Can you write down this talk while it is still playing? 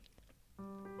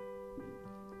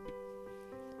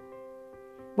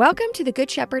Welcome to the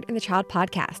Good Shepherd and the Child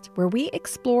podcast, where we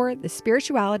explore the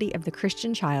spirituality of the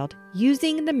Christian child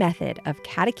using the method of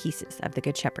catechesis of the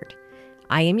Good Shepherd.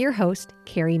 I am your host,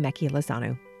 Carrie Mecchi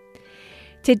Lozano.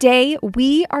 Today,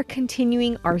 we are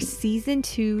continuing our Season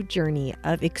 2 journey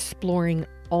of exploring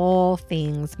all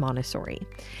things Montessori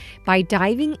by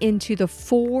diving into the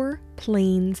 4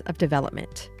 planes of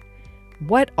development.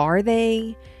 What are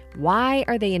they? Why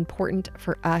are they important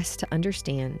for us to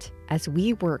understand as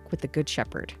we work with the Good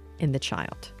Shepherd and the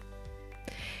child?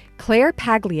 Claire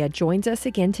Paglia joins us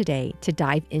again today to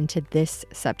dive into this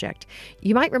subject.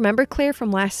 You might remember Claire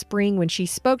from last spring when she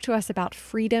spoke to us about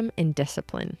freedom and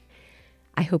discipline.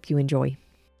 I hope you enjoy.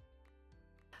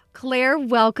 Claire,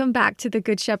 welcome back to the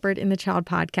Good Shepherd and the Child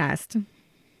podcast.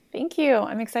 Thank you.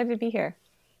 I'm excited to be here.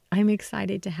 I'm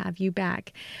excited to have you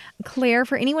back. Claire,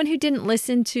 for anyone who didn't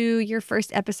listen to your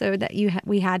first episode that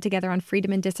we had together on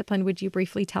freedom and discipline, would you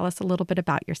briefly tell us a little bit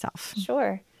about yourself?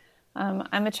 Sure.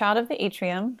 I'm a child of the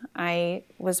atrium. I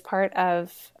was part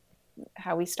of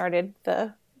how we started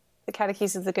the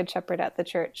catechesis of the Good Shepherd at the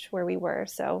church where we were.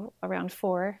 So around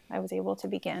 4, I was able to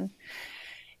begin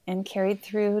and carried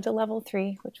through to level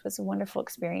 3, which was a wonderful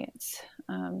experience.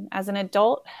 As an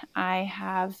adult, I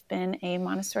have been a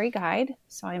Montessori guide.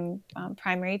 So I'm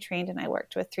primary trained, and I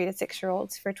worked with 3 to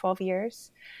 6-year-olds for 12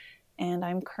 years. And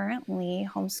I'm currently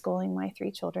homeschooling my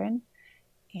 3 children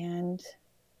and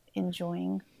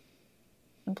enjoying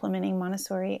implementing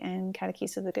Montessori and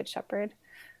catechesis of the Good Shepherd.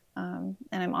 And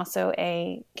I'm also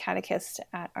a catechist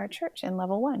at our church in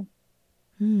level 1.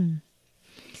 And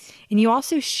you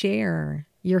also share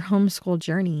your homeschool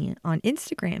journey on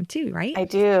Instagram too, right? I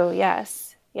do.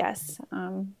 Yes.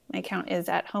 My account is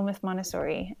at Home with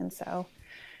Montessori. And so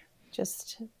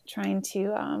just trying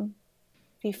to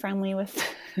be friendly with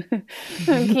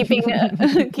keeping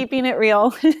it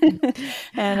real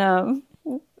and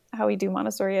how we do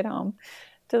Montessori at home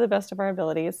to the best of our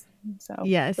abilities. So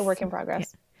yes, it's a work in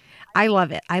progress. I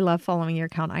love it. I love following your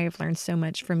account. I have learned so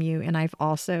much from you. And I've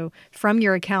also, from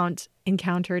your account,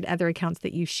 encountered other accounts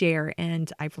that you share. And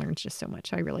I've learned just so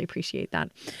much. I really appreciate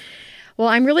that. Well,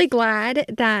 I'm really glad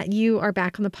that you are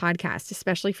back on the podcast,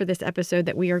 especially for this episode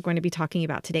that we are going to be talking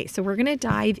about today. So we're going to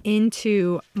dive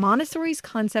into Montessori's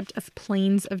concept of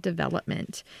planes of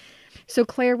development. So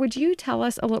Claire, would you tell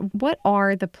us a little, what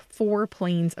are the 4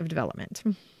 planes of development?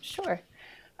 Sure.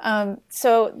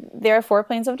 So there are 4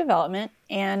 planes of development,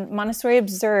 and Montessori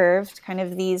observed kind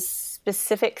of these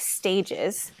specific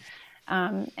stages,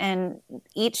 and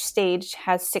each stage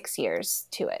has 6 years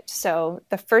to it. So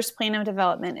the first plane of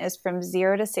development is from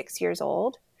 0 to 6 years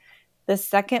old. The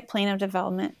second plane of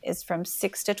development is from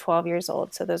 6 to 12 years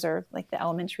old. So those are like the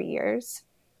elementary years.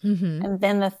 Mm-hmm. And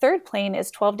then the third plane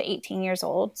is 12 to 18 years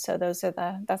old. So that's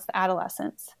the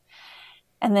adolescence.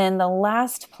 And then the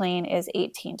last plane is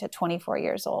 18 to 24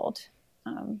 years old.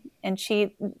 And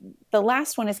the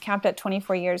last one is capped at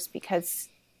 24 years because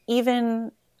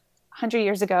even 100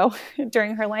 years ago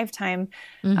during her lifetime,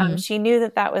 she knew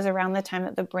that was around the time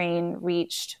that the brain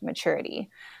reached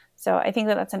maturity. So I think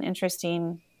that's an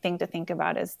interesting thing to think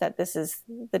about, is that this is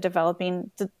the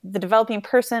developing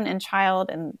person and child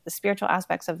and the spiritual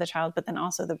aspects of the child, but then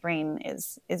also the brain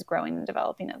is growing and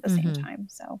developing at the same time.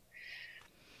 So.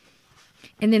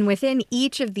 And then within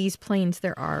each of these planes,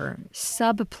 there are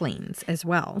subplanes as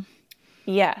well.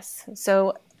 Yes.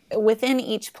 So within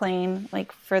each plane,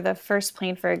 like for the first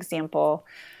plane, for example,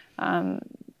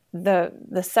 the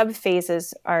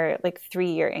subphases are like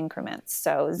 3-year increments.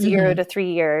 So 0 to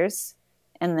 3 years,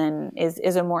 and then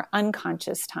is a more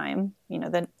unconscious time. You know,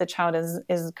 the child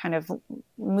is kind of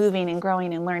moving and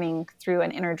growing and learning through an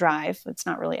inner drive. It's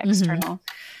not really external.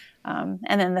 And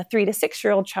then the 3 to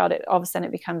 6-year-old child, all of a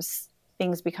sudden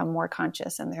things become more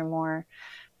conscious, and they're a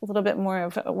little bit more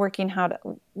of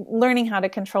learning how to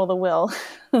control the will.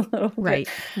 Right.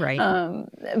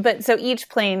 But so each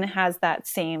plane has that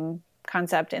same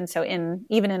concept. And so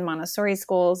even in Montessori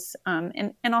schools,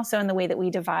 and also in the way that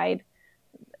we divide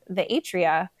the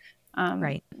atria,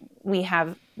 we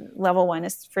have level 1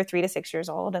 is for 3 to 6 years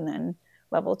old, and then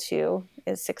level 2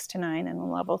 is 6 to 9, and then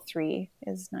level 3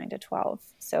 is 9 to 12.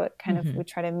 So it kind of, we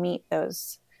try to meet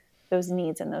those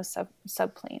needs in those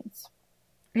subplanes.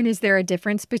 And is there a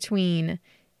difference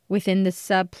within the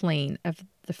subplane of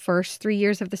the first 3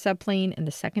 years of the subplane and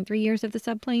the second 3 years of the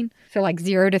subplane? So like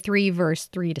 0 to 3 versus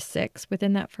 3 to 6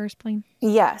 within that first plane?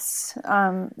 Yes.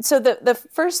 So the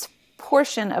first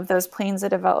portion of those planes of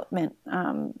development,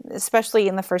 especially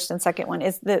in the first and second one,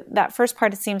 is that first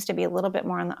part seems to be a little bit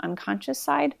more on the unconscious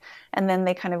side, and then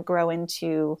they kind of grow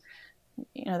into,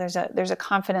 there's a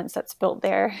confidence that's built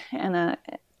there, and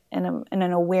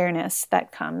an awareness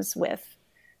that comes with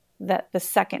the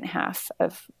second half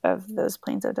of those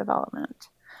planes of development.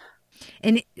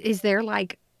 And is there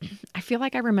like, I feel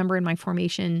like I remember in my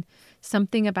formation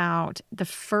something about the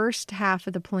first half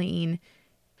of the plane,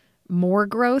 more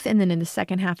growth, and then in the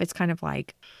second half, it's kind of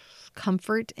like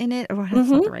comfort in it. Oh, that's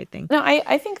not the right thing. No,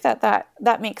 I think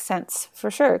that makes sense for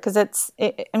sure. Because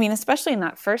I mean, especially in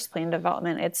that first plane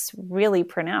development, it's really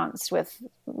pronounced with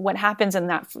what happens in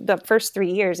the first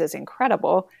 3 years is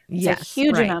incredible. It's a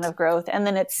huge amount of growth. And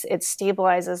then it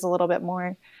stabilizes a little bit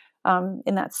more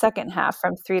in that second half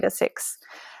from 3 to 6.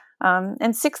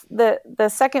 And 6, the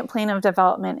second plane of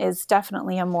development is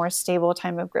definitely a more stable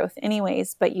time of growth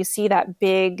anyways, but you see that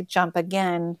big jump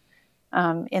again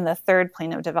in the third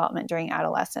plane of development during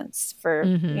adolescence for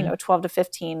 12 to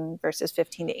 15 versus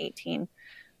 15 to 18.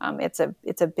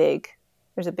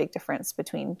 There's a big difference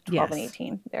between 12 and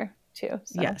 18 there too.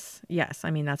 So. Yes.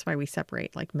 I mean, that's why we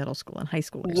separate like middle school and high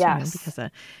schoolers,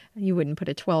 because you wouldn't put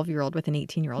a 12-year-old with an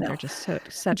 18-year-old. No. They're just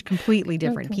such completely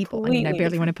different people. I mean, I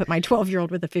barely want to put my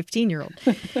 12-year-old with a 15-year-old.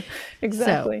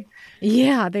 Exactly.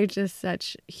 So, they're just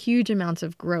such huge amounts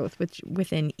of growth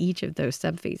within each of those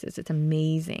subphases. It's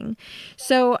amazing.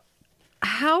 So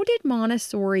how did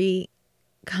Montessori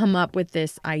come up with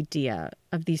this idea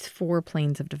of these 4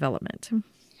 planes of development?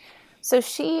 So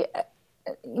she,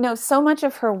 so much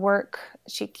of her work,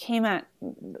 she came at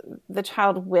the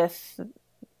child with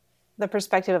the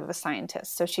perspective of a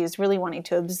scientist. So she's really wanting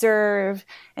to observe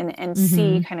and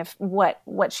see kind of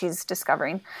what she's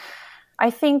discovering.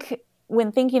 I think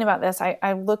when thinking about this,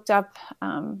 I looked up,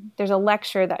 there's a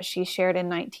lecture that she shared in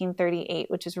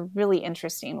 1938, which is a really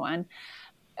interesting one.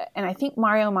 And I think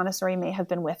Mario Montessori may have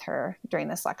been with her during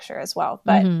this lecture as well.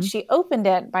 But she opened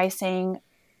it by saying,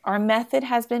 our method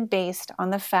has been based on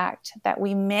the fact that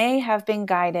we may have been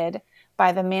guided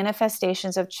by the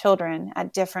manifestations of children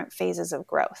at different phases of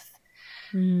growth.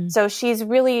 So she's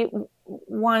really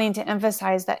wanting to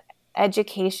emphasize that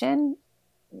education,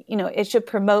 it should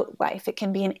promote life. It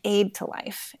can be an aid to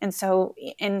life. And so,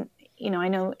 I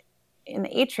know in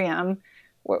the atrium,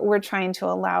 we're trying to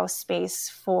allow space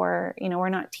for, we're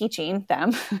not teaching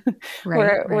them.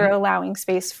 We're allowing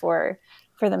space for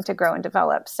them to grow and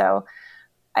develop. So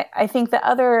I think the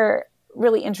other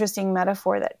really interesting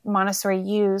metaphor that Montessori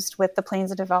used with the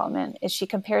planes of development is she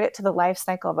compared it to the life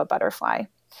cycle of a butterfly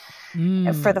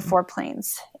for the 4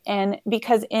 planes. And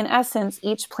because in essence,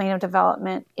 each plane of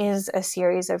development is a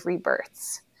series of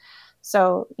rebirths.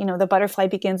 So, the butterfly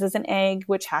begins as an egg,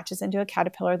 which hatches into a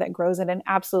caterpillar that grows at an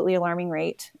absolutely alarming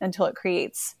rate until it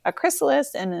creates a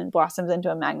chrysalis and then blossoms into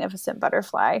a magnificent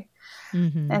butterfly.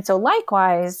 And so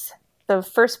likewise, the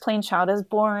first plane child is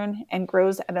born and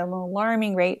grows at an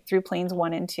alarming rate through planes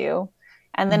 1 and 2.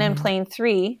 And then in plane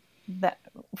 3,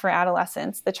 for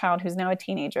adolescence, the child who's now a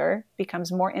teenager becomes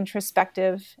more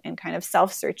introspective and kind of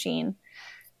self-searching.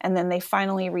 And then they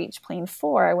finally reach plane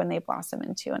 4 when they blossom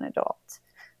into an adult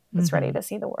that's ready to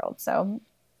see the world. So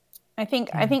I think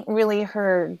really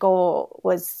her goal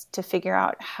was to figure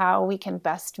out how we can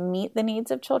best meet the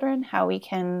needs of children, how we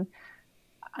can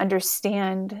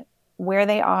understand where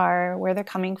they are, where they're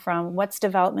coming from, what's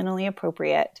developmentally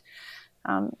appropriate,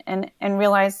 and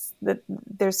realize that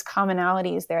there's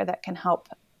commonalities there that can help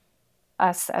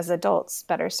us as adults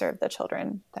better serve the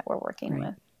children that we're working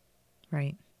with.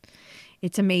 Right.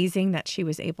 It's amazing that she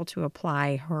was able to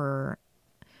apply her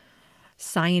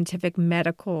scientific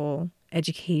medical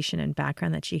education and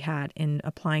background that she had in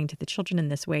applying to the children in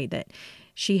this way, that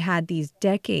she had these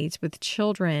decades with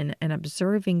children and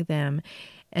observing them.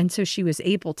 And so she was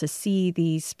able to see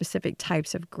these specific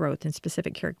types of growth and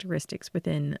specific characteristics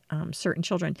within certain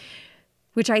children,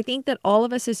 which I think that all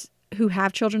of us who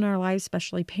have children in our lives,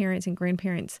 especially parents and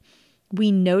grandparents, we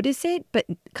notice it, but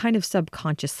kind of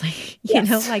subconsciously,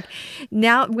 like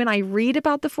now when I read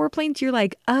about the 4 planes, you're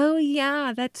like, oh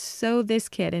yeah, that's so this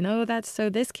kid. And oh, that's so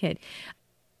this kid.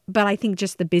 But I think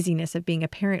just the busyness of being a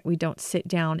parent, we don't sit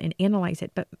down and analyze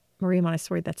it. But Maria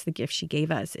Montessori, that's the gift she gave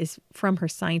us, is from her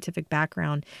scientific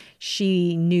background,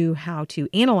 she knew how to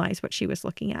analyze what she was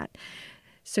looking at.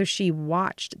 So she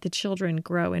watched the children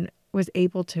grow and was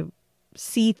able to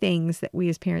see things that we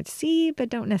as parents see, but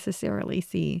don't necessarily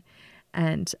see.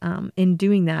 And in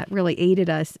doing that, really aided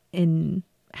us in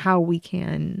how we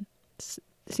can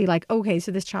see, like, okay,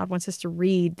 so this child wants us to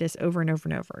read this over and over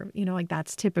and over. Like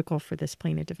that's typical for this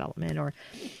plane of development. Or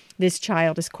this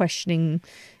child is questioning,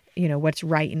 what's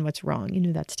right and what's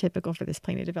wrong. That's typical for this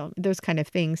plane of development. Those kind of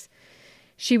things.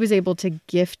 She was able to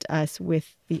gift us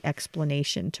with the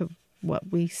explanation to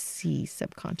what we see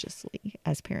subconsciously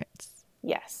as parents.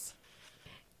 Yes.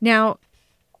 Now,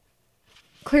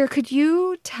 Claire, could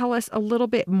you tell us a little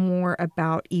bit more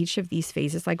about each of these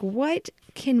phases? Like, what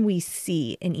can we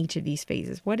see in each of these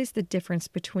phases? What is the difference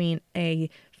between a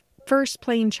first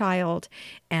plane child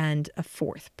and a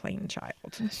fourth plane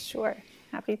child? Sure.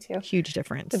 Happy to. Huge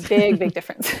difference. It's a big, big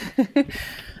difference.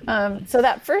 So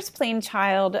that first plane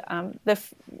child,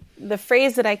 the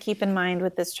phrase that I keep in mind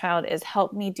with this child is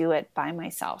help me do it by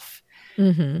myself.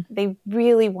 Mm-hmm. They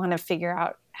really want to figure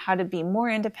out how to be more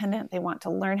independent. They want to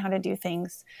learn how to do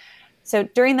things. So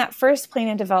during that first plane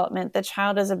of development, the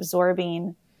child is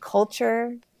absorbing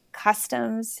culture,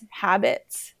 customs,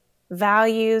 habits,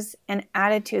 values, and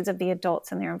attitudes of the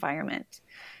adults in their environment.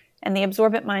 And the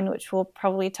absorbent mind, which we'll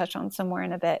probably touch on some more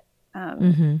in a bit,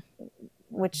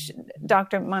 which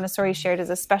Dr. Montessori shared as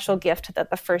a special gift that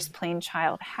the first plane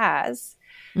child has,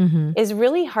 is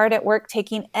really hard at work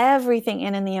taking everything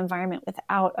in the environment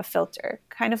without a filter,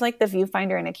 kind of like the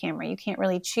viewfinder in a camera. You can't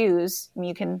really choose. I mean,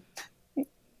 you can,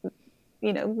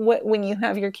 when you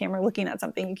have your camera looking at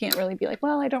something, you can't really be like,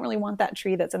 well, I don't really want that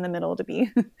tree that's in the middle to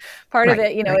be part of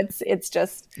it. It's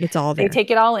just, it's all there. They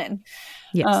take it all in.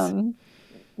 Yes.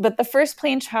 But the first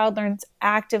plane child learns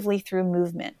actively through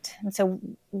movement. And so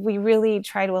we really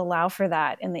try to allow for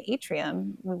that in the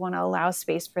atrium. We want to allow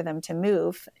space for them to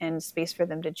move and space for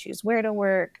them to choose where to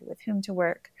work, with whom to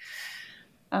work.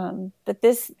 But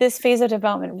this phase of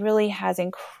development really has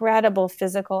incredible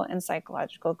physical and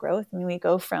psychological growth. I mean, we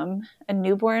go from a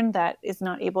newborn that is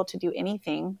not able to do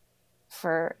anything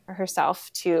for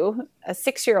herself to a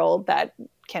 6-year-old that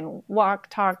can walk,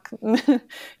 talk,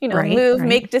 move,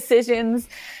 make decisions,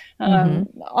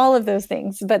 all of those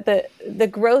things. But the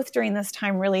growth during this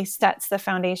time really sets the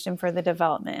foundation for the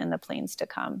development in the planes to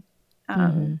come.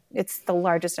 It's the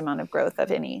largest amount of growth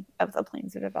of any of the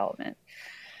planes of development.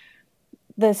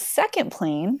 The second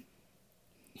plane,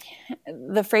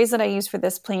 the phrase that I use for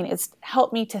this plane is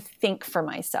help me to think for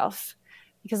myself.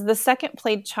 Because the second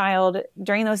plane child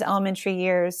during those elementary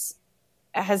years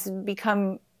has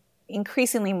become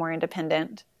increasingly more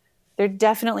independent. They're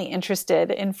definitely interested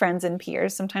in friends and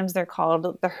peers. Sometimes they're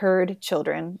called the herd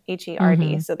children,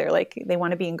 HERD. So they're like, they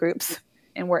want to be in groups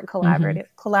and work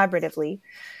collaboratively.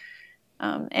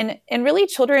 And really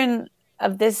children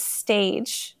of this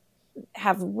stage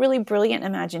have really brilliant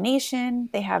imagination.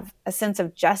 They have a sense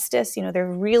of justice. They're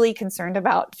really concerned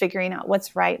about figuring out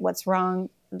what's right, what's wrong.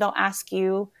 They'll ask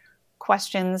you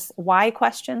questions, why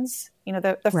questions.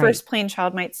 The first plane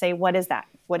child might say, what is that?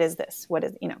 What is this? What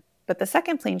is, but the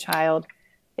second plane child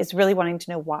is really wanting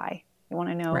to know why. They want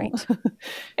to know. Right.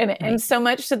 And so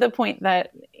much to the point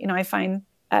that, I find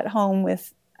at home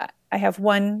I have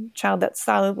one child that's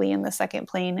solidly in the second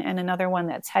plane and another one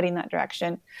that's heading that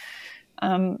direction.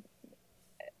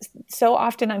 So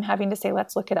often I'm having to say,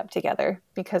 let's look it up together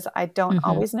because I don't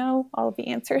always know all of the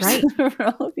answers for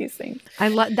all of these things.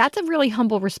 That's a really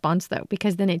humble response though,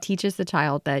 because then it teaches the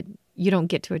child that you don't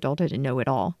get to adulthood and know it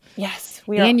all. Yes.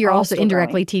 And you're also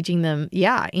indirectly teaching them.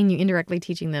 Yeah. And you're indirectly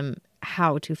teaching them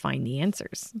how to find the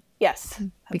answers. Yes.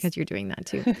 Because you're doing that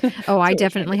too. Oh, I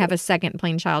definitely have a second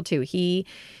plane child too. He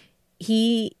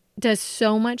does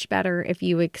so much better if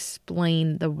you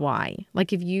explain the why.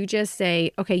 Like if you just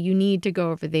say, okay, you need to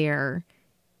go over there,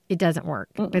 it doesn't work.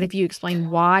 But if you explain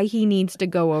why he needs to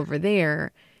go over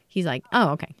there, he's like, oh,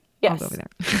 okay, I'll go over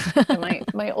there. And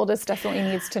my oldest definitely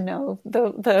needs to know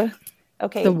the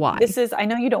why. This is, I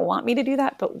know you don't want me to do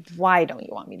that, but why don't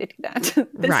you want me to do that?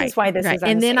 This is why this is unsafe.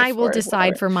 And then I will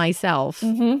decide for myself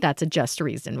that's a just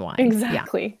reason why.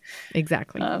 Exactly. Yeah.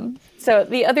 Exactly. So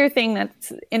the other thing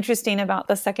that's interesting about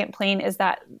the second plane is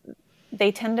that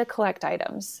they tend to collect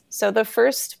items. So the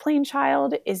first plane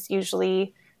child is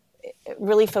usually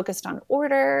really focused on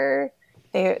order.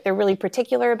 They're really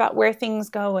particular about where things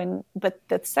go. But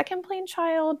the second plane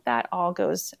child, that all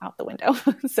goes out the window.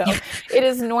 So it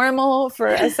is normal for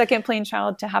a second plane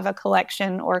child to have a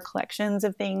collection or collections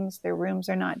of things. Their rooms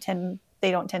are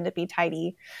they don't tend to be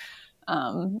tidy.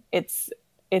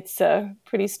 It's a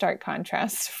pretty stark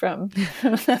contrast from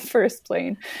the first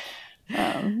plane.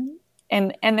 And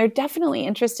they're definitely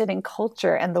interested in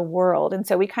culture and the world. And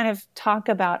so we kind of talk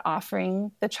about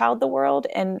offering the child the world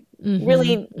and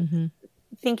really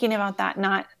thinking about that,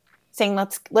 not saying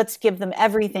let's give them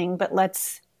everything, but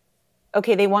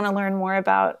they want to learn more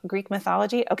about Greek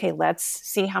mythology. Okay, let's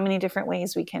see how many different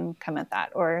ways we can come at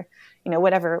that, or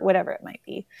whatever it might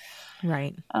be.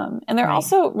 Right. And they're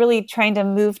also really trying to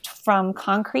move from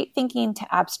concrete thinking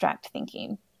to abstract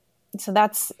thinking. So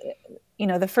that's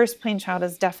the first plane child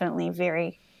is definitely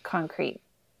very concrete,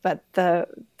 but the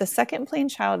second plane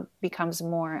child becomes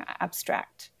more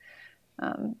abstract,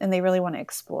 and they really want to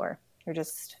explore. They're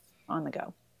just on the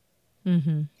go.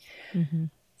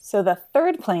 So the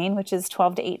third plane, which is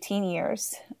 12 to 18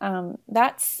 years,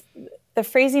 that's the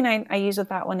phrasing I use with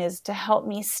that one is to help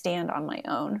me stand on my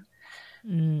own.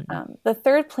 The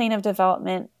third plane of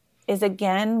development is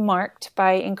again marked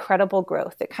by incredible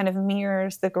growth. It kind of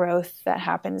mirrors the growth that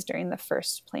happens during the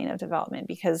first plane of development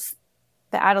because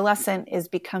the adolescent is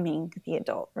becoming the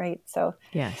adult, right? So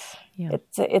yes, yeah.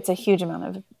 It's a huge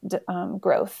amount of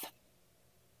growth.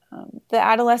 The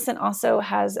adolescent also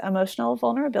has emotional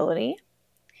vulnerability.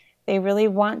 They really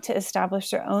want to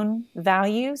establish their own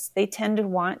values. They tend to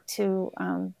want to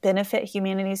benefit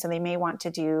humanity, so they may want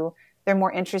to they're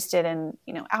more interested in,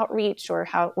 outreach or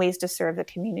ways to serve the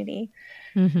community.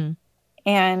 Mm-hmm.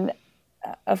 And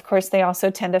of course, they also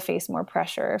tend to face more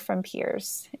pressure from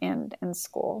peers and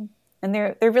school. And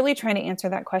they're really trying to answer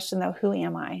that question, though, who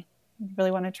am I?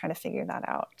 Really want to try to figure that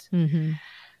out. Mm-hmm.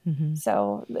 Mm-hmm.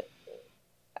 So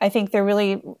I think they're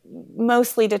really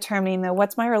mostly determining, though,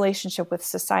 what's my relationship with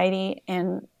society?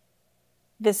 And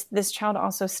this child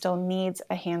also still needs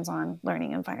a hands-on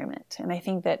learning environment. And I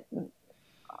think that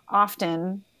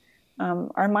often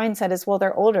our mindset is, well,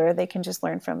 they're older, they can just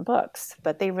learn from books,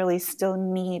 but they really still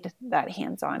need that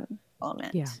hands-on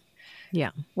element. Yeah.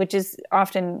 Yeah. Which is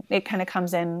often, it kind of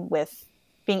comes in with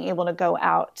being able to go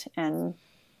out and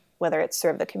whether it's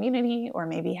serve the community or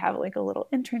maybe have like a little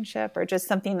internship or just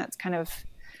something that's kind of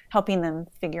helping them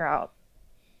figure out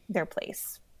their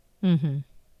place. Mm-hmm.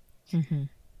 Mm-hmm.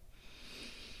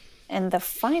 And the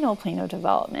final plane of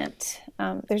development,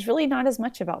 there's really not as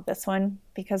much about this one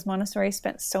because Montessori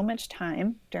spent so much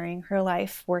time during her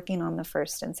life working on the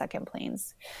first and second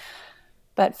planes.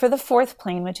 But for the fourth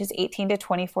plane, which is 18 to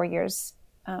 24 years,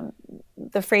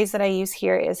 the phrase that I use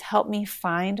here is help me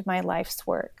find my life's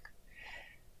work.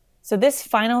 So this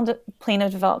final plane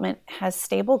of development has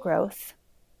stable growth,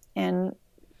 and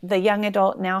the young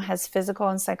adult now has physical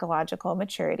and psychological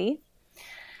maturity.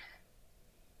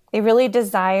 They really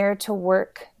desire to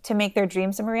work to make their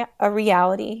dreams a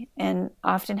reality and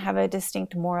often have a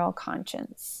distinct moral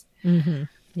conscience. Mm-hmm.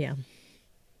 Yeah.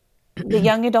 The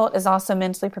young adult is also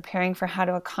mentally preparing for how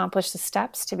to accomplish the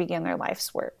steps to begin their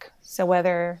life's work. So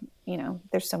whether,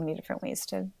 there's so many different ways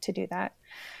to do that.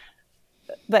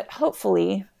 But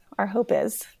hopefully, our hope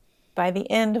is by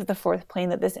the end of the fourth plane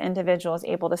that this individual is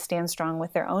able to stand strong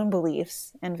with their own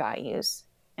beliefs and values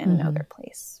and know their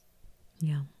place.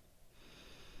 Yeah.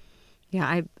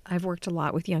 Yeah, I've worked a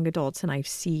lot with young adults and I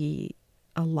see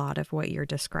a lot of what you're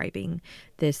describing,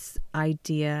 this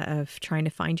idea of trying to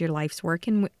find your life's work.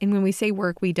 And when we say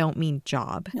work, we don't mean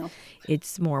job. No.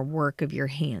 It's more work of your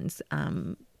hands,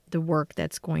 the work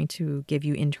that's going to give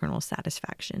you internal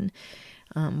satisfaction,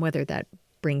 whether that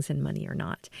brings in money or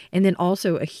not. And then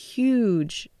also a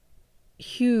huge,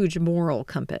 huge moral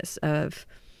compass of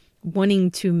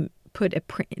wanting to put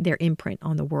their imprint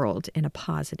on the world in a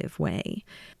positive way.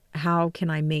 How can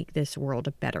I make this world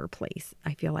a better place?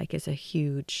 I feel like is a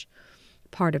huge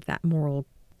part of that moral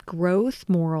growth,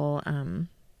 moral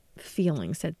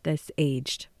feelings that this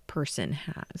aged person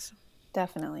has.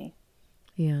 Definitely.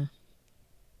 Yeah.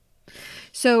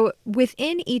 So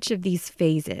within each of these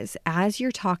phases, as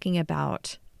you're talking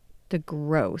about the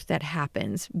growth that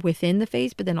happens within the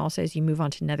phase, but then also as you move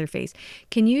on to another phase,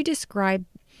 can you describe,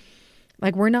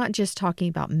 like, we're not just talking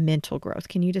about mental growth.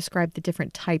 Can you describe the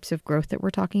different types of growth that we're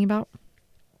talking about?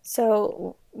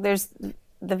 So there's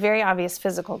the very obvious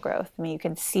physical growth. I mean, you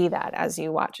can see that as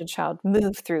you watch a child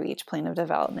move through each plane of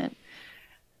development.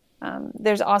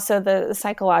 There's also the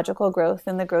psychological growth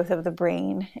and the growth of the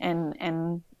brain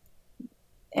and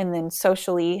then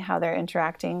socially, how they're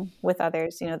interacting with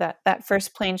others. That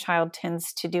first plane child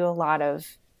tends to do a lot of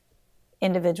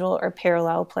individual or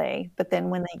parallel play, but then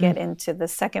when they get into the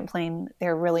second plane,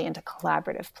 they're really into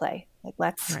collaborative play. Like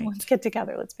let's get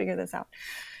together, let's figure this out.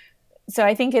 So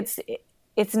I think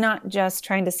it's not just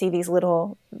trying to see these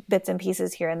little bits and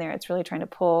pieces here and there. It's really trying to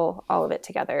pull all of it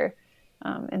together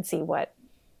and see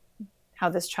how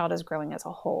this child is growing as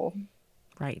a whole.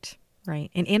 Right.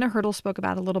 And Anna Hurdle spoke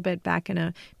about a little bit back in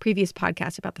a previous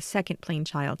podcast about the second plane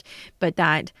child, but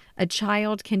that a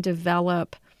child can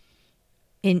develop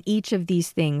in each of these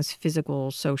things,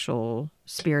 physical, social,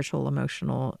 spiritual,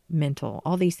 emotional, mental,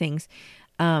 all these things,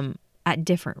 at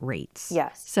different rates.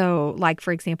 Yes. So, like,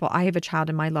 for example, I have a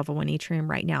child in my level 1 atrium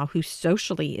right now who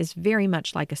socially is very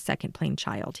much like a second plane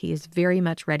child. He is very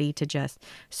much ready to just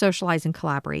socialize and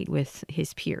collaborate with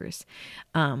his peers.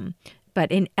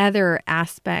 But in other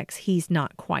aspects, he's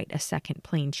not quite a second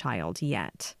plane child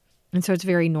yet. And so it's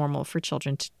very normal for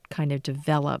children to kind of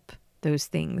develop those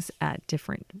things at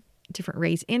different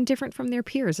rates and different from their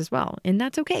peers as well. And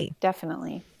that's okay.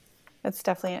 Definitely. That's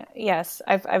definitely, yes.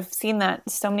 I've seen that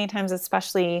so many times,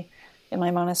 especially in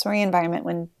my Montessori environment,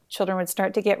 when children would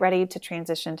start to get ready to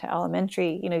transition to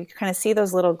elementary, you kind of see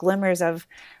those little glimmers of,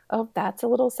 oh, that's a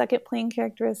little second plane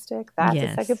characteristic. That's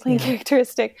a second plane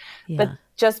characteristic. Yeah. But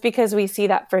just because we see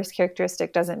that first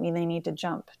characteristic doesn't mean they need to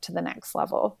jump to the next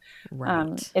level.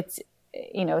 Right.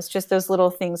 It's just those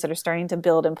little things that are starting to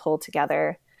build and pull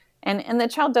together. And the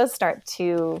child does start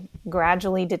to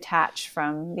gradually detach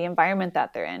from the environment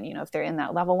that they're in. If they're in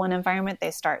that level 1 environment,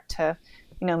 they start to,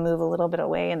 move a little bit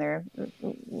away, and they're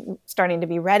starting to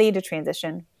be ready to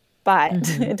transition. But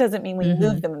it doesn't mean we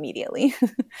move them immediately.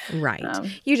 Right.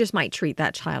 You just might treat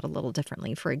that child a little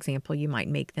differently. For example, you might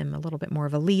make them a little bit more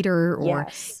of a leader, or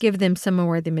give them some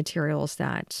more of the materials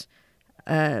that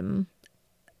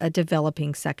a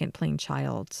developing second plane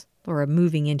child or a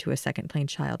moving into a second plane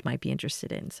child might be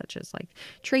interested in, such as like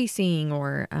tracing,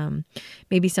 or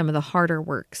maybe some of the harder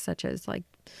work, such as like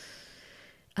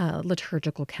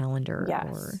liturgical calendar,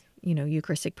 or,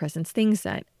 Eucharistic presence, things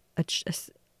that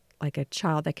like a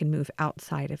child that can move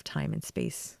outside of time and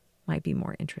space might be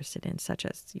more interested in, such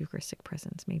as Eucharistic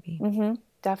presence, maybe.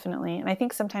 Definitely. And I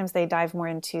think sometimes they dive more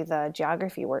into the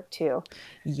geography work too.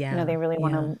 Yeah. They really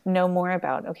want to know more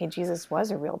about, okay, Jesus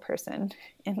was a real person,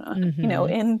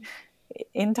 in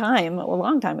time, a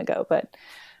long time ago, but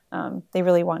they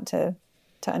really want to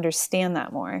understand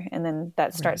that more. And then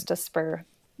that starts to spur,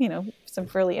 some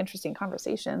really interesting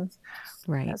conversations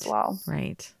as well.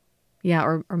 Right. Yeah,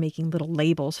 or making little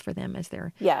labels for them as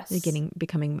they're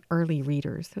becoming early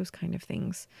readers. Those kind of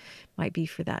things might be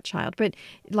for that child. But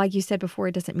like you said before,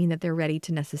 it doesn't mean that they're ready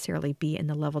to necessarily be in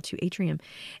the level 2 atrium.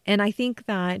 And I think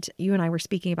that you and I were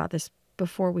speaking about this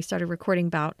before we started recording,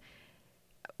 about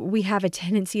we have a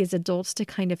tendency as adults to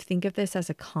kind of think of this as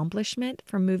accomplishment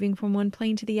from moving from one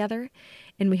plane to the other.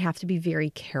 And we have to be very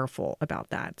careful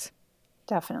about that.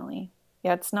 Definitely.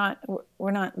 Yeah,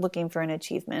 we're not looking for an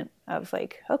achievement of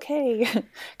like, okay,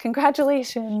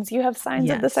 congratulations, you have signs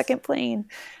of the second plane.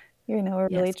 We're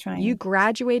really trying. You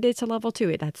graduated to level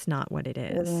 2. That's not what it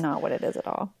is. It's not what it is at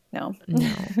all. No.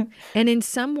 And in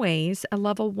some ways, a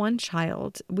level 1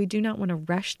 child, we do not want to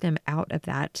rush them out of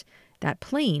that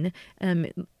plane.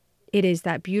 It is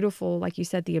that beautiful, like you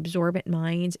said, the absorbent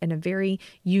mind, and a very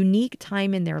unique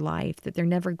time in their life that they're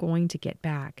never going to get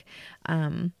back.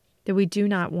 That we do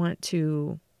not want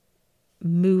to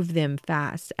move them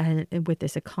fast and with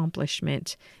this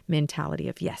accomplishment mentality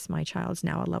of, yes, my child's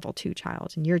now a level 2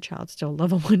 child and your child's still a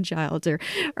level 1 child, or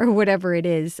whatever it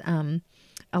is.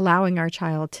 Allowing our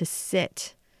child to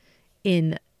sit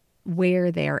in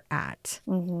where they're at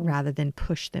rather than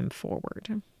push them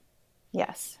forward.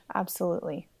 Yes,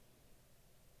 absolutely.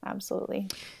 Absolutely.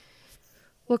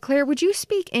 Well, Claire, would you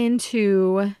speak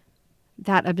into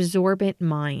that absorbent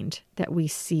mind that we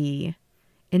see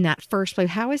in that first plane?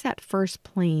 How is that first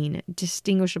plane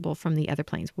distinguishable from the other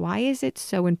planes? Why is it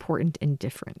so important and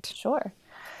different? Sure.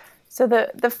 So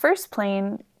the first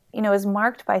plane, is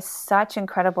marked by such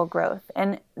incredible growth.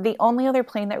 And the only other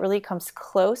plane that really comes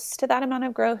close to that amount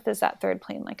of growth is that third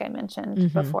plane, like I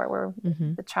mentioned before, where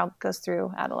the child goes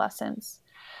through adolescence.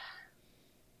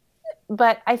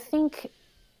 But I think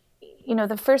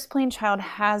the first plane child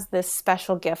has this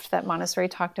special gift that Montessori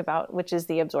talked about, which is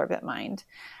the absorbent mind.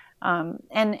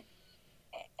 And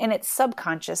it's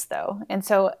subconscious though. And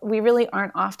so we really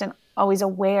aren't often always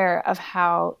aware of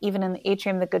how, even in the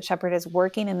atrium, the Good Shepherd is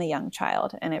working in the young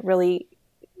child. And it really,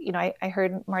 I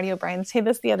heard Marty O'Brien say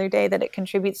this the other day, that it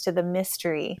contributes to the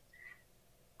mystery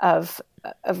of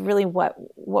really what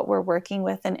we're working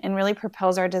with, and really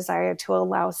propels our desire to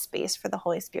allow space for the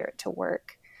Holy Spirit to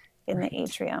work in the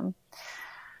atrium.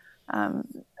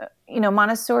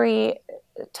 Montessori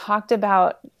talked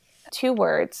about 2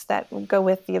 words that go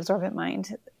with the absorbent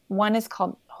mind. One is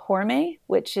called horme,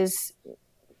 which is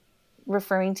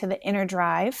referring to the inner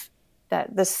drive,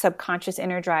 that the subconscious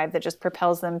inner drive that just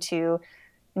propels them to,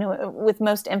 with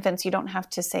most infants, you don't have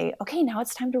to say, okay, now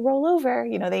it's time to roll over.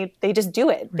 They just do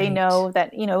it. Right. They know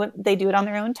that, they do it on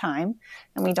their own time,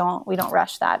 and we don't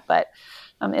rush that. But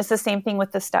it's the same thing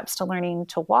with the steps to learning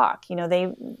to walk.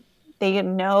 They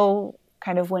know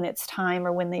kind of when it's time,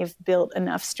 or when they've built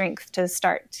enough strength to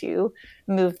start to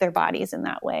move their bodies in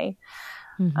that way.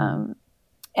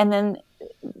 And then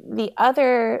the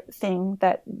other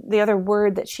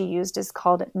word that she used is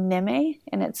called neme,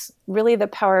 and it's really the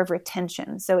power of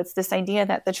retention. So it's this idea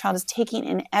that the child is taking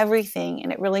in everything,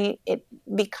 and it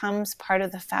becomes part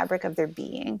of the fabric of their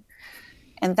being.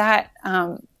 And that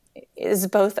is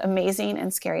both amazing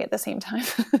and scary at the same time,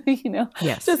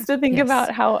 Yes. Just to think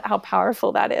about how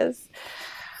powerful that is.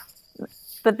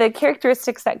 But the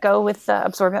characteristics that go with the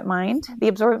absorbent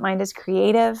mind is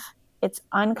creative, it's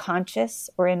unconscious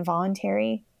or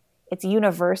involuntary, it's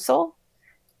universal,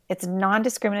 it's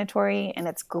non-discriminatory, and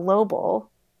it's global.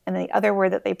 And the other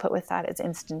word that they put with that is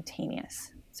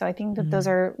instantaneous. So I think that those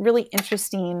are really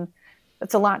interesting.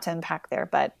 It's a lot to unpack there,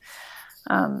 but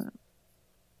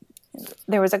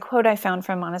there was a quote I found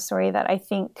from Montessori that I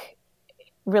think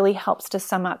really helps to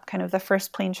sum up kind of the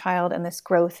first plane child and this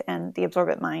growth and the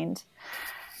absorbent mind.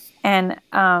 And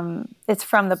it's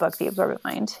from the book, The Absorbent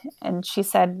Mind. And she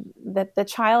said that the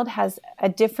child has a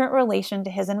different relation to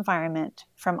his environment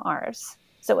from ours.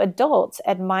 So adults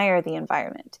admire the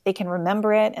environment. They can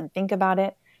remember it and think about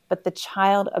it, but the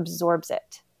child absorbs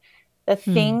it. The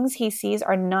things he sees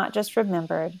are not just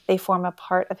remembered, they form a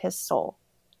part of his soul.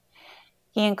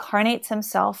 He incarnates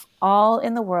himself all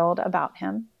in the world about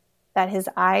him, that his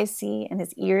eyes see and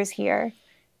his ears hear.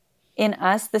 In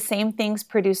us, the same things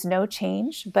produce no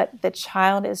change, but the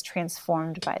child is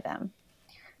transformed by them.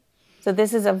 So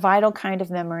this is a vital kind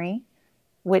of memory,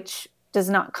 which does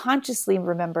not consciously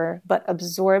remember, but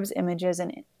absorbs images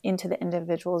into the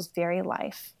individual's very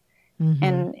life.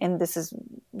 And this is,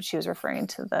 she was referring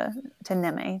to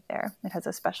Neme there. It has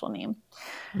a special name.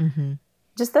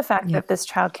 Just the fact that this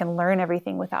child can learn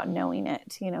everything without knowing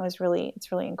it, it's really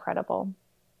incredible.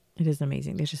 It is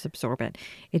amazing. They just absorb it.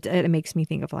 It makes me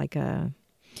think of like a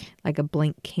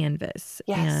blank canvas.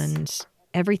 Yes. And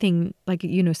everything, like,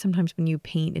 sometimes when you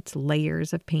paint, it's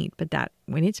layers of paint, but that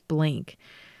when it's blank,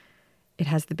 it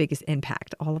has the biggest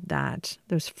impact. All of that,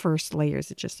 those first layers,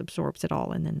 it just absorbs it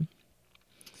all. And then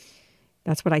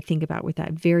that's what I think about with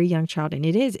that very young child. And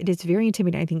it is very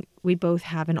intimidating. I think we both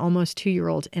have an almost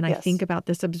 2-year-old. And I think about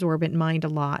this absorbent mind a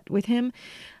lot with him.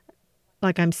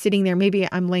 Like I'm sitting there, maybe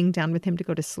I'm laying down with him to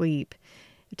go to sleep,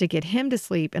 to get him to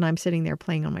sleep. And I'm sitting there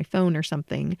playing on my phone or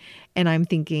something. And I'm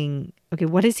thinking, okay,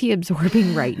 what is he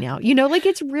absorbing right now? Like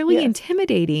it's really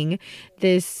intimidating,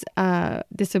 this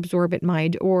absorbent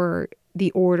mind, or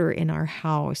the order in our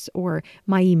house, or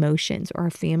my emotions, or our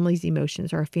family's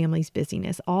emotions, or our family's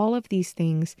busyness. All of these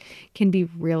things can be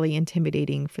really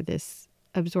intimidating for this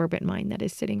absorbent mind that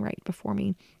is sitting right before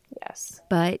me. Yes.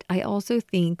 But I also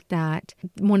think that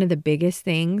one of the biggest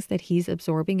things that he's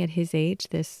absorbing at his age,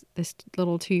 this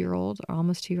little 2-year-old or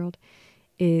almost 2-year-old,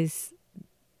 is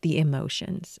the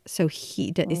emotions. So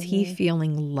is he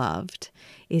feeling loved?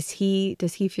 Does he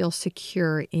feel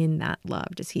secure in that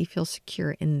love? Does he feel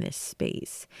secure in this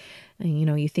space? And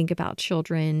you think about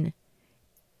children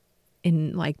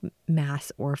in like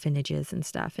mass orphanages and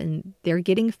stuff, and they're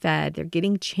getting fed, they're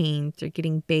getting changed, they're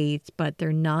getting bathed, but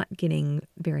they're not getting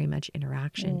very much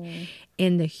interaction.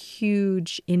 And the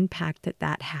huge impact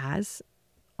that has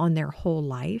on their whole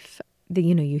life.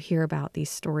 You hear about these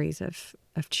stories of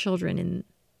children and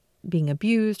being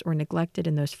abused or neglected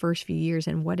in those first few years,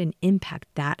 and what an impact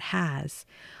that has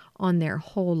on their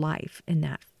whole life in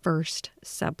that first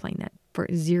subplane, that for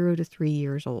 0 to 3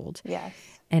 years old. Yes.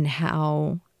 And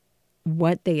how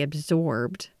what they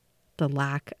absorbed, the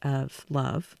lack of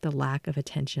love, the lack of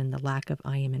attention, the lack of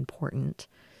I am important,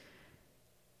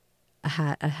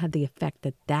 had the effect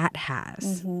that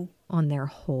has on their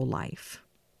whole life.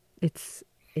 It's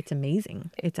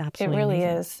amazing. It's absolutely amazing. It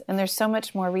really is. And there's so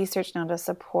much more research now to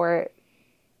support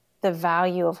the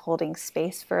value of holding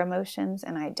space for emotions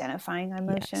and identifying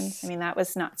emotions. Yes. I mean, that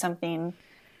was not something,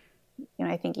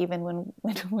 I think even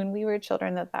when we were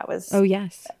children, that was,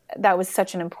 that was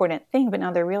such an important thing, but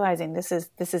now they're realizing this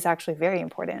is actually very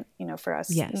important, for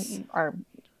us, our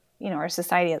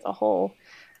society as a whole.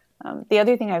 The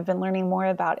other thing I've been learning more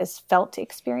about is felt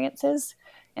experiences.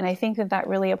 And I think that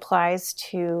really applies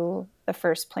to the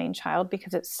first plane child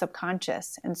because it's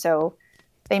subconscious. And so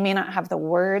they may not have the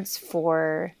words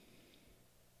for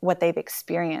what they've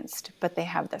experienced, but they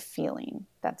have the feeling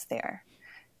that's there.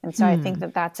 And so I think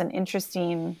that that's an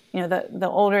interesting, the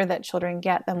older that children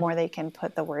get, the more they can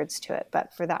put the words to it.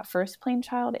 But for that first plane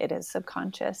child, it is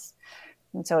subconscious.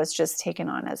 And so it's just taken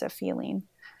on as a feeling.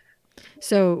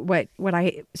 So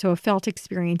a felt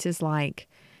experience is like,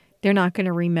 they're not going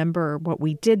to remember what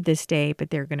we did this day, but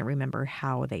they're going to remember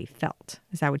how they felt.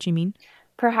 Is that what you mean?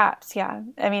 Perhaps, yeah.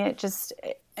 I mean,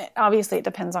 obviously it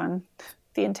depends on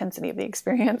the intensity of the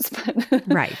experience. But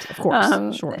right, of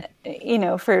course, sure.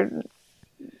 For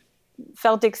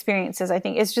felt experiences, I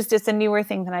think it's a newer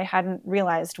thing that I hadn't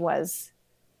realized was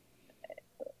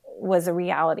a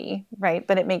reality, right?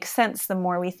 But it makes sense the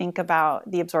more we think about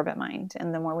the absorbent mind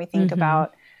and the more we think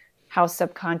about how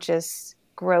subconscious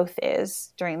growth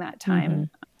is during that time.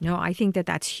 No, I think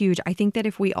that's huge. I think that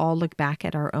if we all look back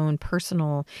at our own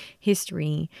personal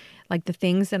history, like the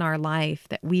things in our life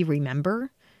that we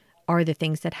remember are the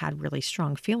things that had really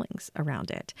strong feelings around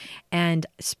it. And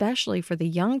especially for the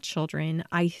young children,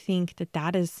 I think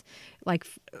that is like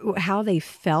how they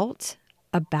felt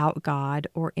about God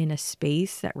or in a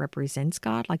space that represents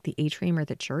God, like the atrium or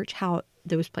the church, how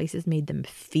those places made them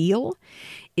feel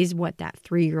is what that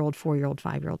 3-year-old, 4-year-old,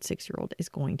 5-year-old, 6-year-old is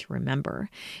going to remember.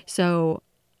 So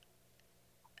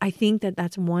I think that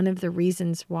that's one of the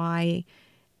reasons why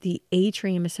the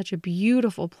atrium is such a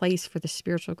beautiful place for the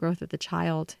spiritual growth of the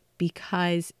child,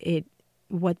 because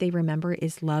what they remember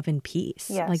is love and peace.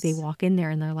 Yes. Like they walk in there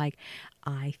and they're like,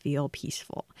 I feel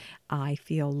peaceful. I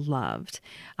feel loved.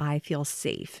 I feel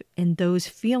safe. And those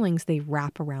feelings they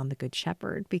wrap around the Good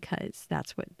Shepherd because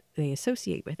that's what they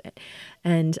associate with it.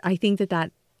 And I think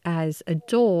that as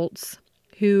adults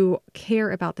who care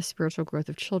about the spiritual growth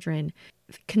of children,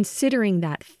 considering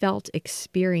that felt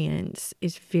experience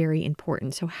is very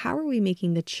important. So how are we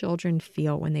making the children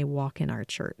feel when they walk in our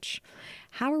church?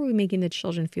 How are we making the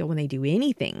children feel when they do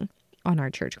anything on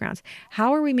our church grounds?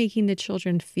 How are we making the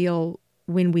children feel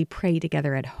when we pray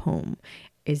together at home?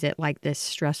 Is it like this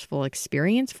stressful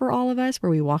experience for all of us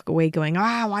where we walk away going,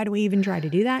 why do we even try to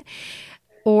do that?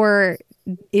 Or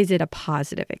is it a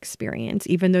positive experience?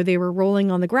 Even though they were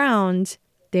rolling on the ground,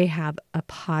 they have a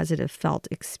positive felt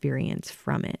experience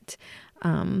from it.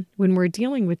 When we're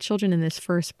dealing with children in this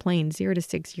first plane, 0 to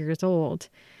 6 years old,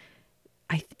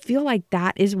 I feel like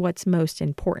that is what's most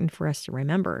important for us to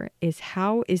remember is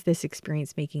how is this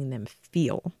experience making them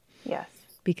feel? Yes.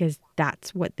 Because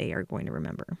that's what they are going to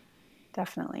remember.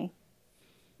 Definitely.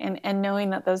 And knowing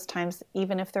that those times,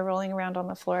 even if they're rolling around on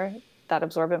the floor, that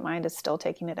absorbent mind is still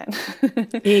taking it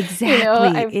in.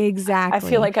 Exactly. Exactly. I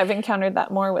feel like I've encountered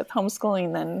that more with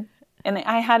homeschooling and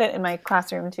I had it in my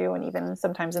classroom too, and even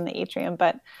sometimes in the atrium,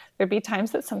 but there'd be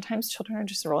times that sometimes children are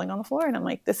just rolling on the floor and I'm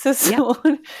like, this is so,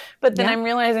 but then I'm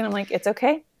realizing I'm like, it's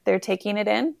okay. They're taking it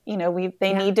in,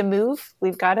 they need to move.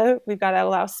 We've got to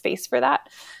allow space for that.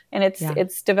 And it's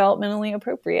developmentally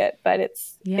appropriate, but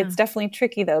it's definitely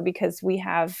tricky though, because we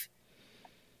have,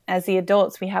 as the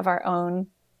adults, we have our own,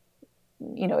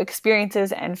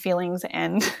 experiences and feelings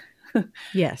and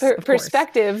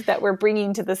perspective that we're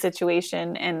bringing to the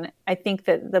situation. And I think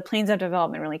that the planes of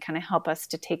development really kind of help us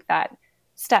to take that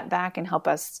step back and help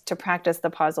us to practice the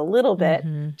pause a little bit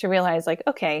to realize like,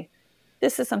 okay,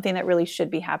 this is something that really should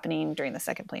be happening during the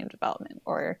second plane of development,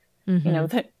 or,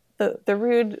 the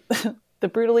rude, the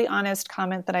brutally honest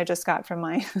comment that I just got from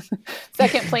my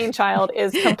second plane child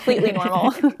is completely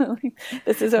normal.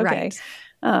 This is okay.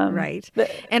 Right.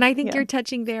 And I think you're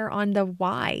touching there on the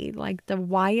why, like the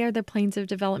why are the planes of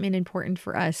development important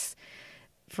for us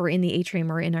for in the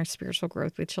atrium or in our spiritual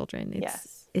growth with children.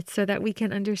 It's so that we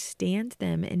can understand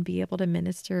them and be able to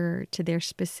minister to their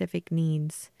specific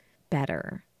needs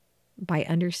better by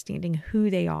understanding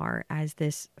who they are as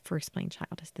this first plane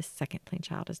child, as this second plane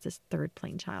child, as this third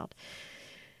plane child.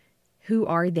 Who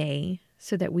are they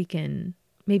so that we can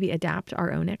maybe adapt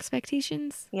our own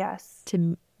expectations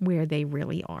to where they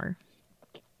really are.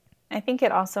 I think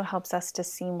it also helps us to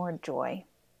see more joy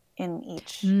in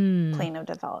each plane of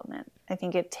development. I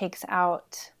think it takes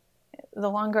out, the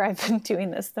longer I've been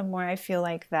doing this, the more I feel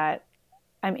like that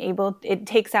it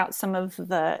takes out some of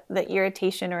the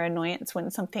irritation or annoyance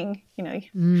when something,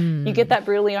 you get that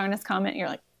brutally honest comment and you're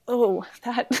like, oh,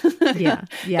 that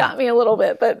got me a little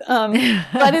bit. But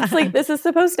it's like, this is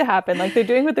supposed to happen. Like they're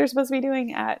doing what they're supposed to be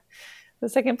doing at the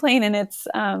second plane. And it's,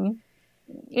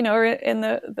 or in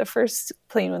the first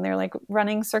plane when they're like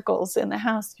running circles in the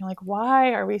house, you're like,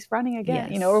 why are we running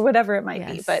again? Or whatever it might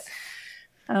be. But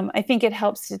I think it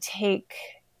helps to take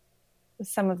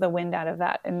some of the wind out of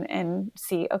that and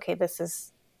see, okay, this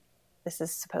is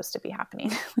supposed to be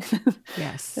happening.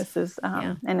 This is,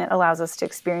 and it allows us to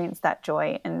experience that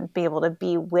joy and be able to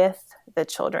be with the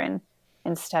children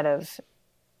instead of,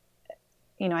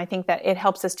 I think that it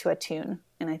helps us to attune.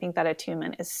 And I think that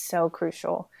attunement is so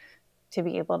crucial to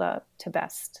be able to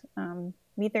best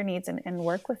meet their needs and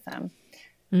work with them.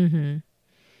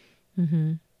 Mm-hmm.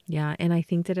 Mm-hmm. Yeah. And I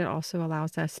think that it also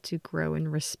allows us to grow in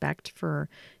respect for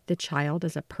the child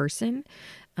as a person.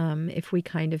 If we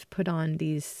kind of put on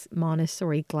these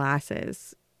Montessori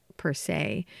glasses, per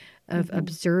se, of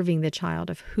observing the child,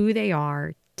 of who they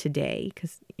are today,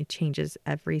 because it changes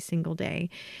every single day,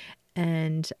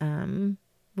 and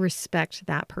respect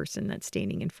that person that's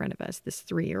standing in front of us, this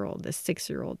 3-year-old, this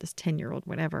 6-year-old, this 10-year-old,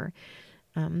 whatever,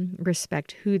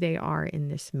 respect who they are in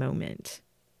this moment.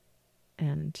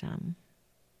 And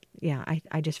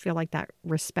I just feel like that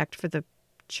respect for the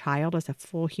child as a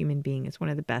full human being is one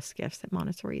of the best gifts that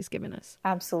Montessori has given us.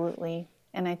 Absolutely.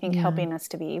 And I think helping us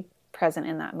to be present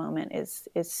in that moment is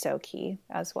so key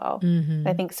as well.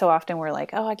 I think so often we're like,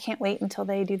 oh, I can't wait until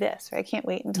they do this, or I can't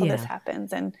wait until this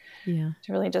happens. And to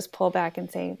really just pull back and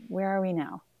say, where are we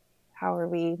now? How are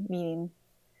we meeting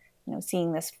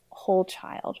seeing this whole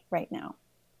child right now.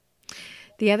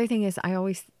 The other thing is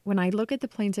when I look at the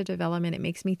planes of development, it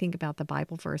makes me think about the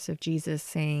Bible verse of Jesus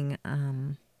saying,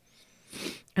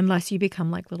 unless you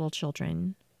become like little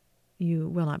children, you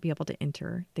will not be able to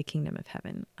enter the kingdom of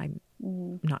heaven. I'm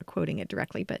not quoting it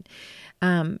directly, but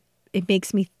it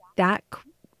makes me, that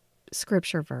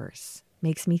scripture verse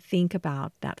makes me think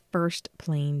about that first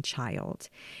plane child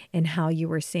and how you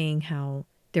were saying how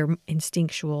they're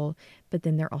instinctual, but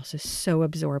then they're also so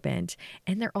absorbent,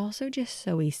 and they're also just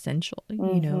so essential,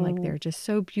 like they're just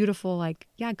so beautiful. Like,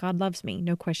 yeah, God loves me.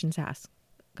 No questions asked.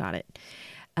 Got it.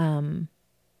 And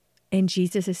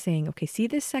Jesus is saying, okay, see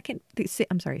this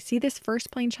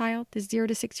first plane child, this 0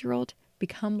 to 6-year-old,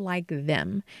 become like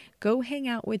them. Go hang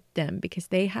out with them because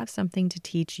they have something to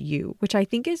teach you, which I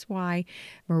think is why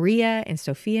Maria and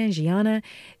Sophia and Gianna,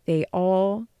 they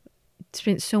all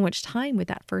spent so much time with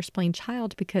that first plane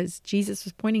child, because Jesus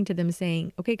was pointing to them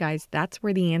saying, okay, guys, that's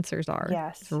where the answers are.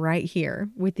 Yes. It's right here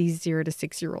with these 0 to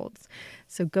 6-year-olds.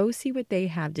 So go see what they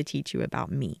have to teach you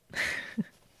about me.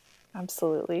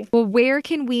 Absolutely. Well, where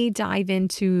can we dive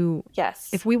into? Yes.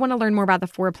 If we want to learn more about the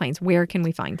 4 planes, where can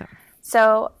we find them?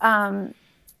 So I'm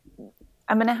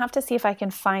going to have to see if I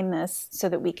can find this so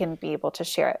that we can be able to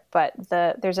share it. But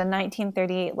there's a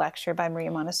 1938 lecture by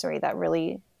Maria Montessori that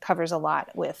really covers a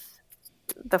lot with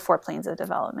the 4 planes of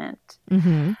development.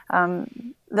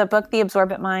 The book, The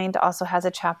Absorbent Mind, also has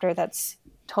a chapter that's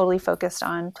totally focused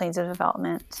on planes of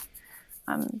development.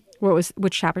 Which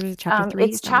chapter is it? Chapter 3?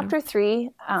 It's chapter 3.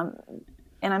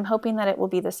 And I'm hoping that it will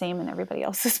be the same in everybody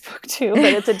else's book too, but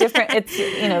it's a different,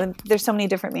 there's so many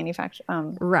different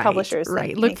publishers.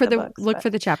 Right. Look for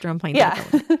the chapter on planes. Yeah.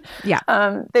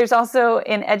 Yeah. There's also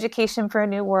In Education for a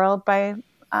New World by,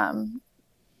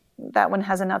 that one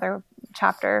has another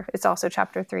chapter. It's also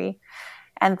chapter 3.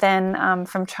 And then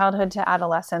From Childhood to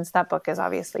Adolescence, that book is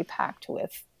obviously packed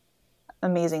with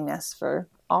amazingness for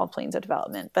all planes of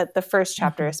development. But the first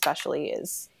chapter especially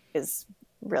is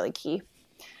really key.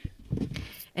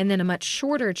 And then a much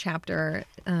shorter chapter,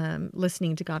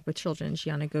 Listening to God with Children,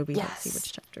 Gianna Gobi. Yes. Let's see,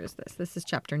 which chapter is this? This is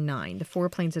chapter 9, the 4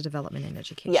 planes of development in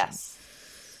education. Yes.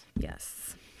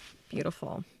 Yes.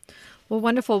 Beautiful. Well,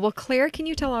 wonderful. Well, Claire, can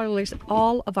you tell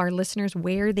all of our listeners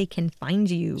where they can find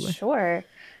you? Sure.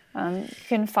 You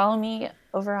can follow me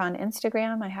over on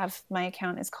Instagram. My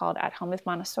account is called At Home with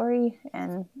Montessori,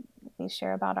 and we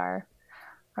share about our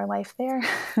life there.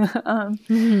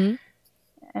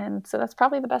 And so that's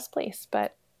probably the best place.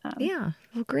 But yeah.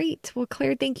 Well, great. Well,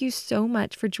 Claire, thank you so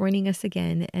much for joining us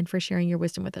again and for sharing your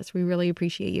wisdom with us. We really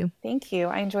appreciate you. Thank you.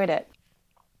 I enjoyed it.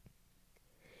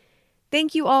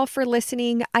 Thank you all for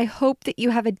listening. I hope that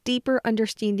you have a deeper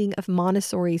understanding of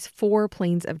Montessori's 4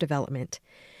 planes of development.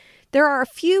 There are a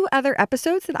few other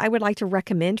episodes that I would like to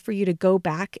recommend for you to go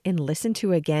back and listen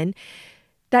to again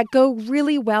that go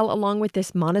really well along with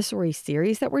this Montessori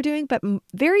series that we're doing, but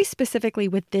very specifically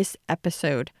with this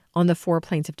episode on the 4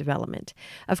 planes of development.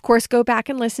 Of course, go back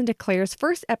and listen to Claire's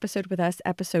first episode with us,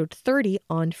 episode 30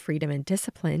 on freedom and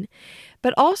discipline.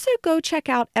 But also go check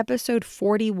out episode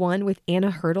 41 with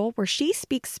Anna Hurdle, where she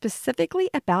speaks specifically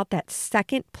about that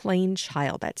second plane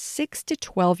child, that 6 to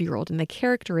 12-year-old, and the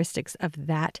characteristics of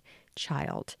that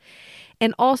child.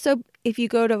 And also, if you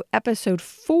go to episode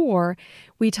 4,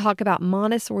 we talk about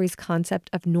Montessori's concept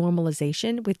of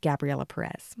normalization with Gabriela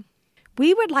Perez.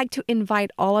 We would like to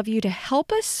invite all of you to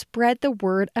help us spread the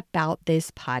word about this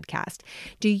podcast.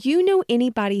 Do you know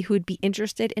anybody who would be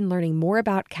interested in learning more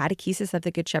about Catechesis of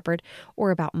the Good Shepherd or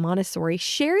about Montessori?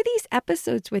 Share these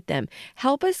episodes with them.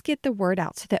 Help us get the word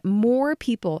out so that more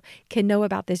people can know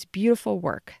about this beautiful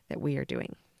work that we are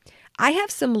doing. I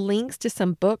have some links to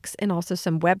some books and also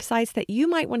some websites that you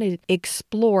might want to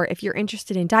explore if you're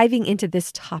interested in diving into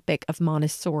this topic of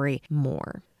Montessori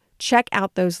more. Check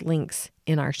out those links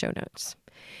in our show notes.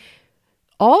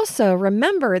 Also,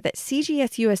 remember that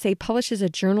CGS USA publishes a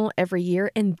journal every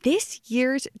year, and this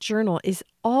year's journal is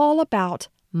all about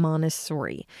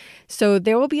Montessori. So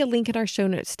there will be a link in our show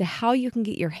notes to how you can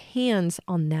get your hands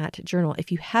on that journal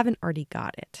if you haven't already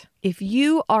got it. If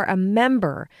you are a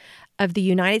member of the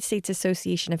United States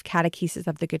Association of Catechesis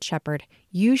of the Good Shepherd,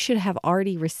 you should have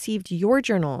already received your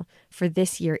journal for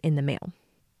this year in the mail.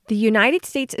 The United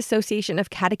States Association of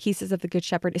Catechesis of the Good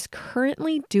Shepherd is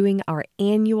currently doing our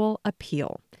annual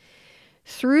appeal.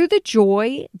 Through the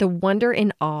joy, the wonder,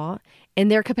 and awe, and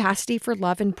their capacity for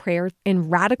love and prayer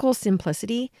and radical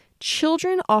simplicity,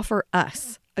 children offer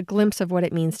us a glimpse of what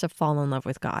it means to fall in love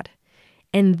with God.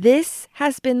 And this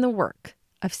has been the work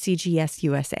of CGS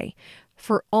USA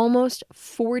for almost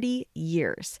 40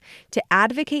 years to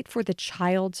advocate for the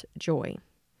child's joy.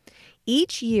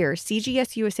 Each year,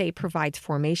 CGS USA provides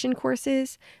formation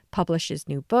courses, publishes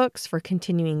new books for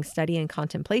continuing study and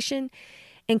contemplation,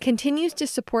 and continues to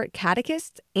support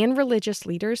catechists and religious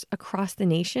leaders across the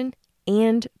nation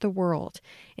and the world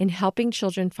in helping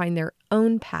children find their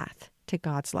own path to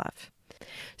God's love.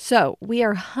 So we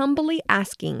are humbly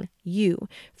asking you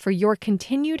for your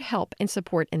continued help and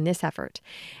support in this effort,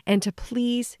 and to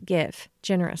please give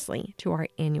generously to our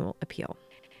annual appeal.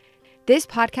 This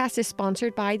podcast is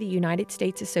sponsored by the United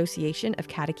States Association of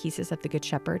Catechesis of the Good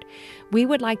Shepherd. We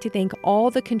would like to thank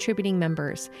all the contributing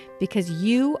members because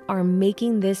you are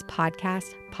making this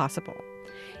podcast possible.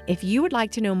 If you would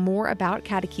like to know more about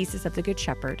Catechesis of the Good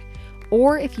Shepherd,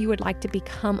 or if you would like to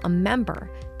become a member,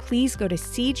 please go to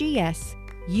cgsusa.org.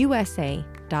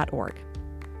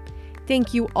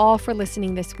 Thank you all for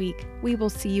listening this week. We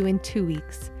will see you in 2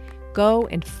 weeks. Go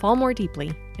and fall more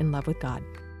deeply in love with God.